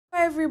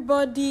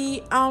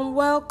Everybody, and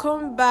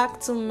welcome back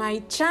to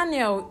my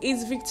channel.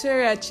 It's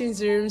Victoria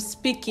Chinzirim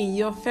speaking,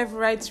 your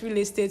favorite real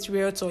estate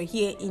realtor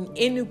here in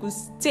Enugu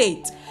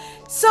State.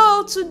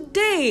 So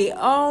today,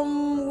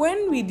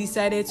 when we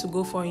decided to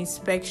go for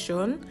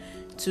inspection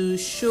to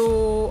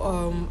show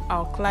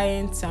our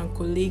clients and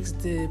colleagues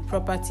the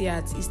property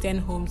at Eastern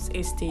Homes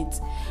Estate,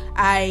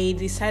 I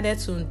decided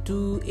to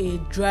do a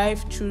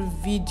drive-through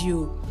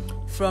video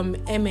from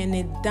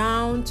Emene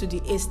down to the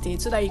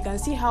estate so that you can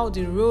see how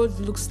the road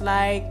looks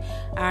like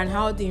and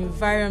how the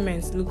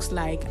environment looks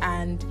like,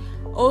 and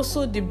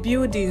also the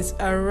buildings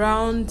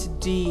around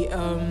the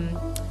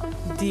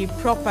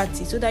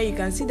property, so that you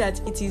can see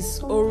that it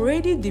is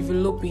already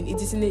developing.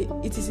 It is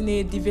in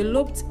a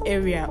developed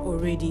area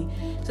already,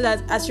 so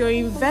that as you're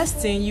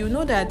investing, you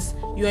know that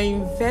you are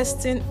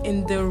investing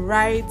in the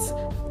right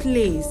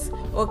place.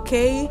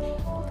 Okay,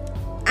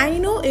 I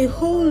know a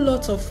whole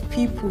lot of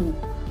people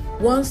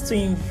wants to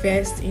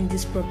invest in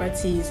these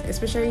properties,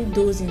 especially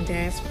those in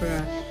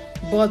diaspora,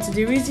 but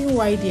the reason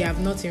why they have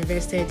not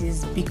invested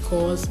is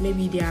because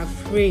maybe they are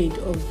afraid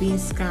of being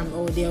scammed,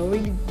 or they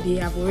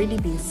have already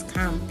been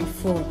scammed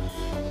before.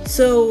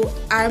 So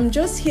I'm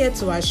just here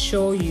to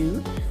assure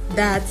you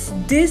that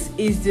this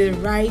is the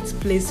right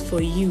place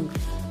for you.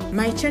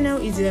 My channel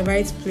is the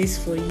right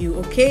place for you.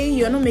 Okay,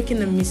 you're not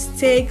making a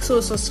mistake, so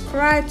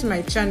subscribe to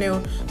my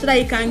channel so that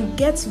you can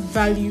get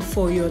value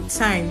for your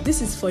time.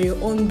 This is for your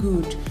own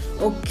good.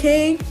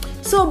 Okay,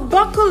 so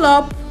buckle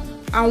up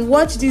and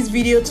watch this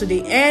video to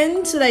the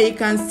end so that you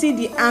can see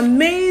the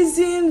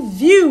amazing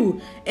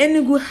view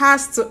Enugu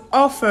has to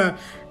offer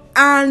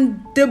and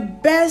the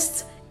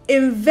best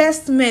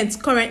investment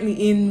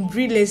currently in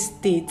real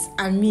estate.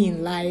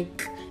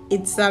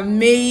 It's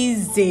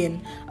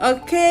amazing.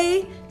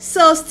 Okay,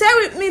 so stay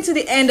with me to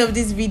the end of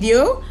this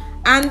video,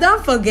 and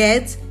don't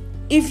forget,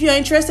 if you're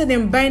interested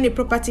in buying a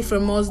property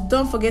from us,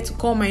 don't forget to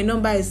call. My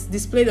number is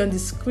displayed on the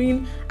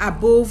screen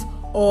above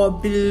or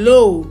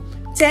below.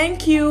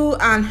 Thank you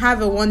and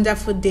have a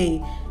wonderful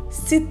day.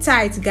 Sit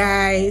tight,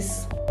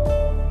 guys.